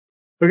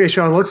Okay,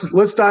 Sean,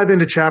 let's dive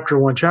into chapter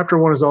one. Chapter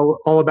one is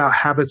all about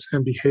habits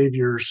and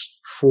behaviors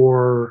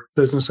for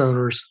business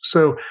owners.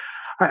 So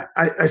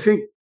I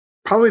think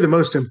probably the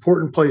most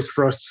important place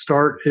for us to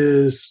start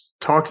is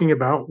talking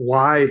about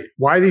why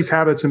these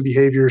habits and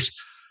behaviors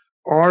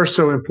are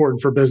so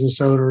important for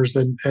business owners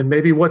and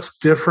maybe what's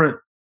different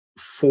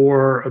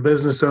for a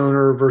business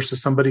owner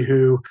versus somebody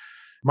who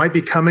might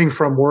be coming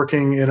from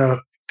working in a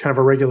kind of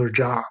a regular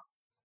job.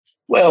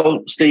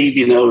 Well, Steve,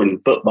 in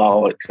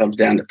football, it comes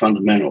down to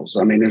fundamentals.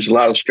 I mean, there's a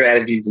lot of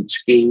strategies and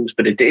schemes,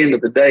 but at the end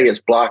of the day,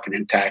 it's blocking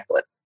and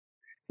tackling.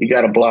 You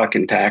got to block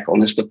and tackle,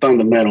 and it's the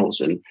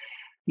fundamentals. And,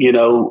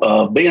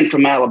 being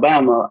from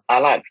Alabama, I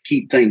like to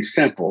keep things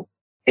simple.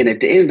 And at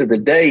the end of the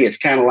day, it's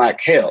kind of like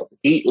health.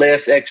 Eat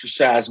less,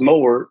 exercise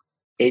more,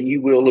 and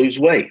you will lose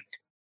weight.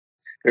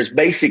 There's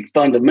basic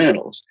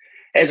fundamentals.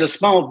 As a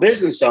small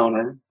business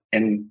owner,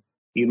 and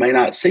you may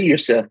not see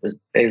yourself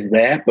as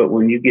that, but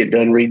when you get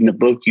done reading the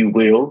book, you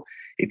will.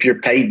 If you're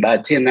paid by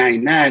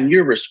 1099,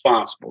 you're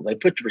responsible. They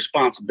put the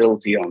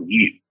responsibility on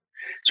you.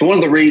 So one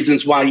of the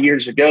reasons why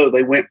years ago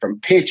they went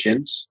from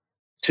pensions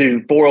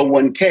to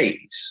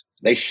 401ks,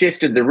 they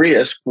shifted the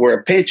risk where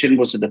a pension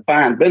was a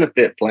defined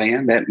benefit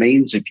plan. That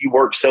means if you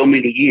work so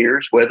many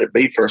years, whether it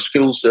be for a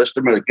school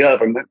system or the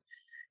government,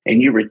 and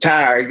you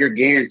retire, you're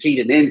guaranteed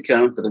an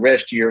income for the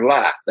rest of your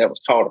life. That was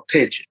called a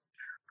pension.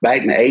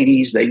 Back in the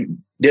 80s, they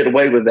did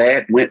away with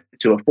that, went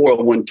to a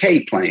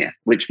 401k plan,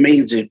 which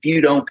means if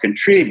you don't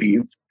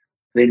contribute,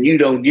 then you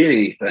don't get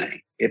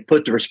anything. It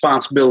put the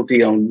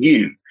responsibility on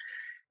you.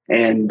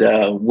 And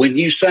when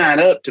you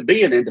sign up to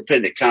be an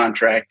independent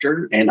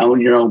contractor and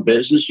own your own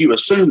business, you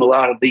assume a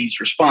lot of these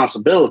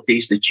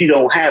responsibilities that you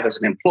don't have as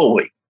an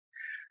employee.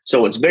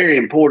 So it's very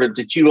important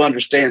that you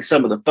understand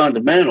some of the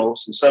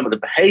fundamentals and some of the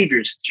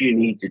behaviors that you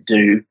need to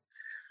do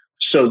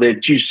so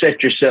that you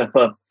set yourself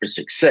up for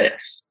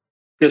success.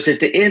 Because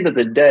at the end of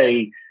the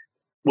day,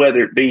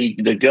 whether it be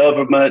the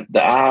government,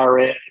 the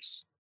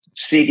IRS,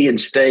 city and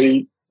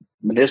state,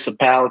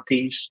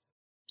 municipalities,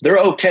 they're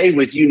okay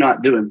with you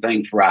not doing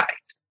things right.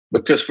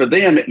 Because for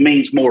them, it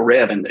means more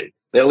revenue.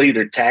 They'll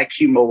either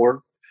tax you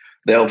more,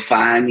 they'll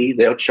fine you,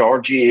 they'll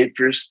charge you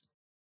interest.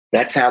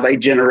 That's how they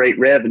generate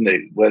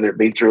revenue, whether it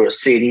be through a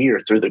city or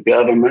through the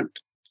government.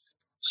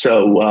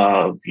 So,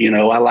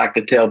 I like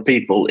to tell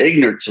people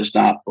ignorance is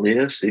not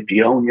bliss. If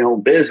you own your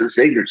own business,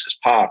 ignorance is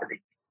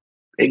poverty.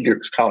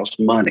 Ignorance costs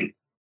money.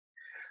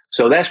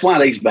 So that's why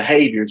these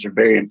behaviors are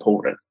very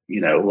important,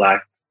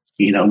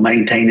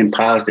 maintaining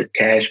positive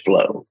cash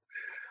flow,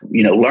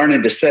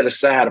 learning to set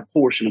aside a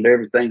portion of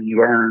everything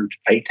you earn to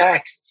pay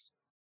taxes.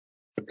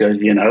 Because,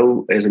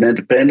 as an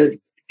independent,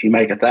 if you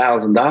make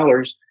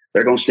 $1,000,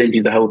 they're going to send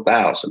you the whole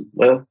 1,000.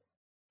 Well,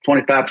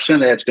 25% of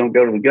that's going to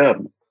go to the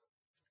government,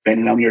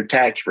 depending on your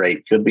tax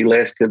rate. Could be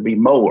less, could be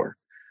more.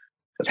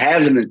 But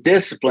having the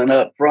discipline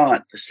up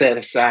front to set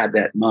aside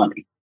that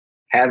money,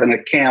 have an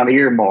account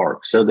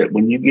earmarked so that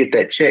when you get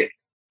that check,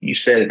 you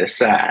set it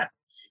aside.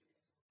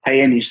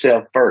 Paying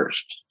yourself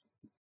first,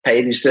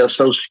 paying yourself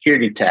Social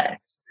Security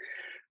tax.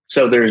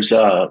 So there's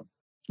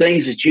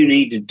things that you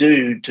need to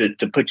do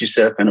to put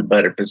yourself in a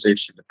better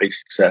position to be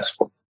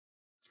successful.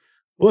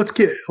 Well,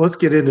 let's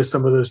get into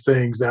some of those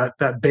things,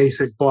 that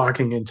basic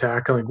blocking and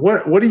tackling.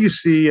 What do you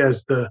see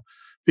as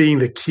being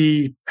the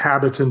key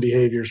habits and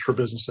behaviors for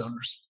business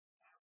owners?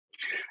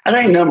 I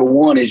think number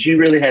one is you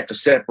really have to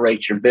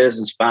separate your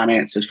business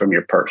finances from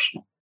your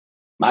personal.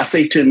 I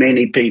see too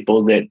many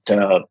people that,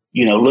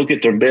 look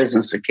at their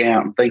business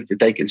account and think that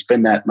they can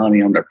spend that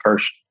money on their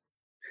personal.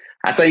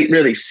 I think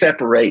really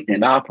separating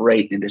and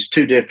operating as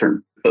two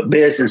different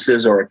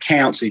businesses or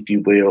accounts, if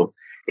you will,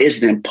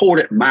 is an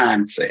important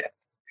mindset.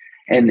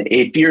 And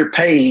if you're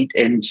paid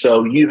and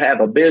so you have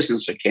a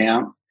business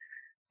account,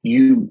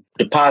 you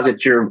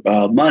deposit your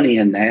money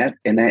in that,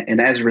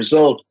 and as a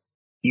result,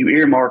 you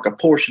earmark a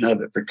portion of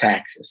it for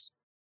taxes.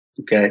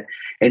 Okay.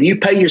 And you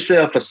pay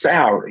yourself a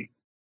salary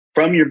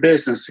from your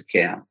business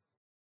account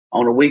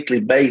on a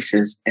weekly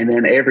basis. And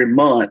then every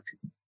month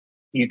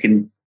you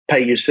can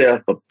pay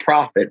yourself a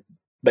profit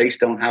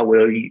based on how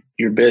well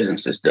your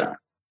business is done.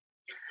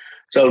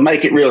 So to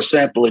make it real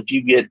simple, if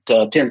you get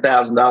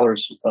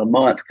 $10,000 a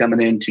month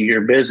coming into your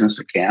business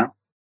account,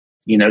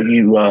 you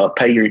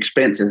pay your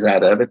expenses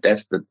out of it.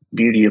 That's the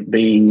beauty of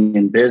being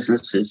in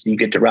business is you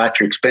get to write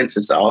your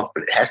expenses off,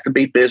 but it has to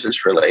be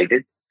business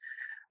related.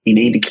 You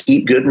need to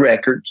keep good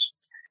records.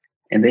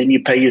 And then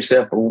you pay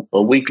yourself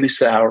a weekly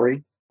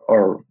salary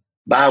or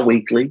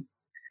bi-weekly.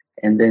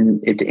 And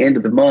then at the end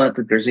of the month,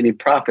 if there's any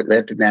profit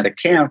left in that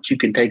account, you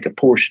can take a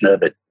portion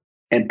of it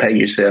and pay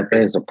yourself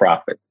as a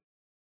profit.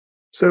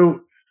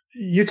 So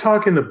you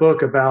talk in the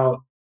book about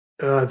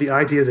the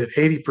idea that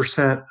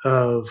 80%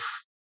 of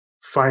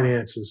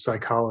finance is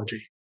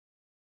psychology.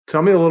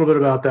 Tell me a little bit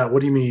about that.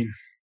 What do you mean?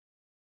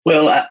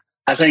 Well,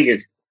 I think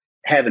it's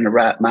having the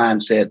right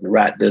mindset and the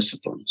right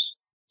disciplines.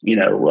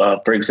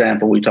 For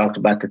example, we talked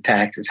about the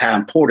taxes, how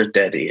important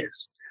that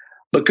is.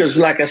 Because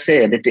like I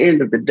said, at the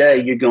end of the day,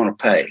 you're going to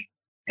pay.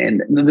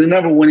 And the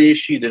number one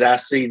issue that I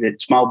see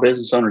that small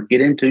business owners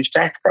get into is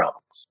tax problems.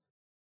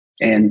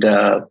 And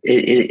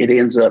it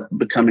ends up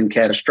becoming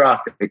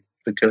catastrophic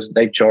because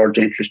they charge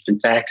interest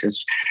and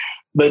taxes.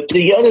 But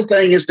the other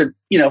thing is that,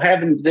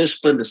 having the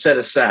discipline to set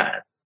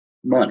aside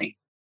money.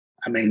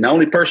 I mean, the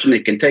only person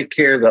that can take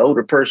care of the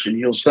older person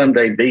you'll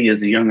someday be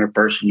is the younger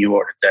person you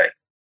are today.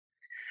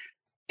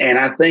 And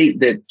I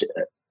think that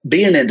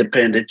being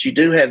independent, you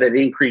do have that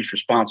increased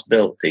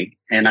responsibility.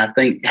 And I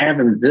think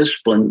having the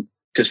discipline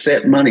to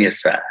set money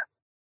aside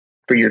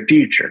for your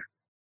future,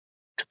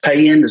 to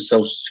pay into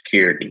Social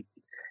Security,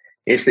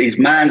 it's these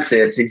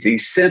mindsets,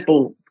 these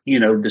simple,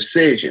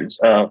 decisions.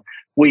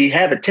 We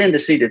have a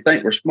tendency to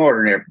think we're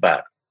smarter than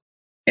everybody.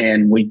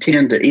 And we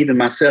tend to, even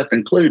myself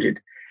included.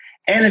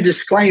 And a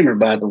disclaimer,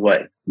 by the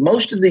way,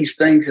 most of these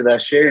things that I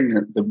share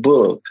in the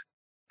book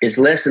is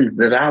lessons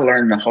that I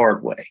learned the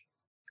hard way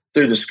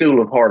through the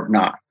School of Hard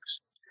Knocks.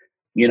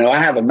 I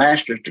have a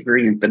master's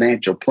degree in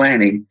financial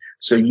planning,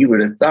 so you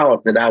would have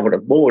thought that I would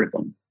avoid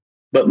them.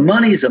 But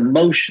money is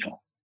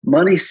emotional,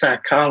 money's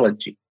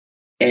psychology,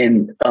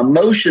 and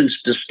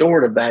emotions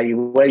distort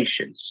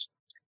evaluations.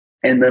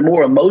 And the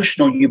more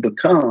emotional you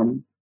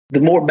become, the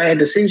more bad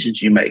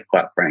decisions you make,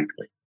 quite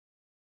frankly.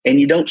 And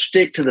you don't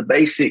stick to the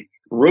basic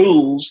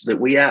rules that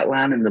we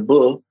outline in the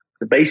book,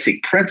 the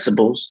basic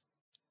principles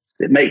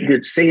that make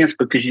good sense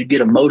because you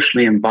get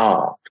emotionally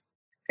involved.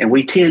 And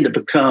we tend to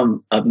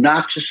become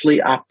obnoxiously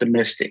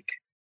optimistic,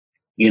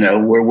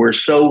 where we're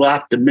so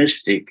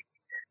optimistic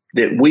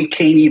that we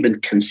can't even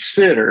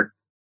consider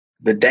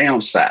the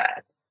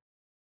downside.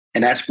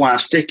 And that's why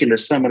sticking to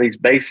some of these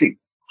basic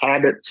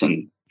habits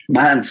and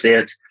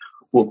mindsets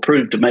will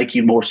prove to make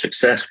you more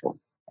successful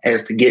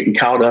as to getting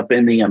caught up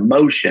in the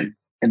emotion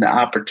and the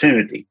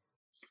opportunity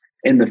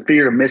and the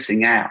fear of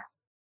missing out,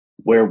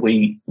 where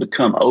we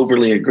become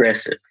overly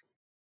aggressive.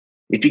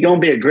 If you're going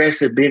to be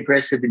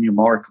aggressive in your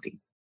marketing.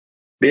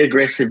 Be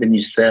aggressive in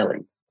your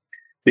selling.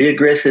 Be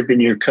aggressive in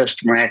your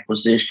customer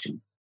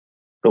acquisition.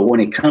 But when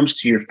it comes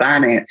to your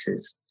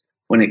finances,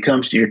 when it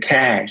comes to your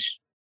cash,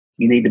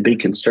 you need to be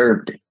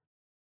conservative.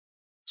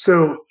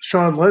 So,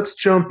 Sean, let's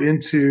jump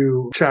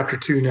into chapter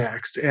 2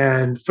 next.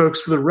 And folks,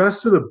 for the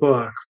rest of the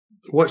book,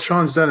 what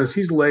Sean's done is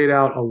he's laid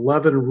out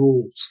 11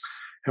 rules.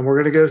 And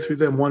we're going to go through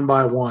them one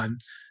by one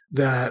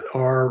that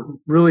are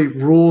really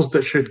rules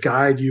that should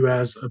guide you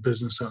as a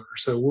business owner.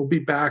 So we'll be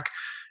back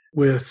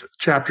with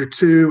chapter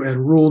 2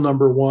 and rule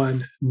number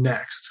 1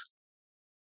 next.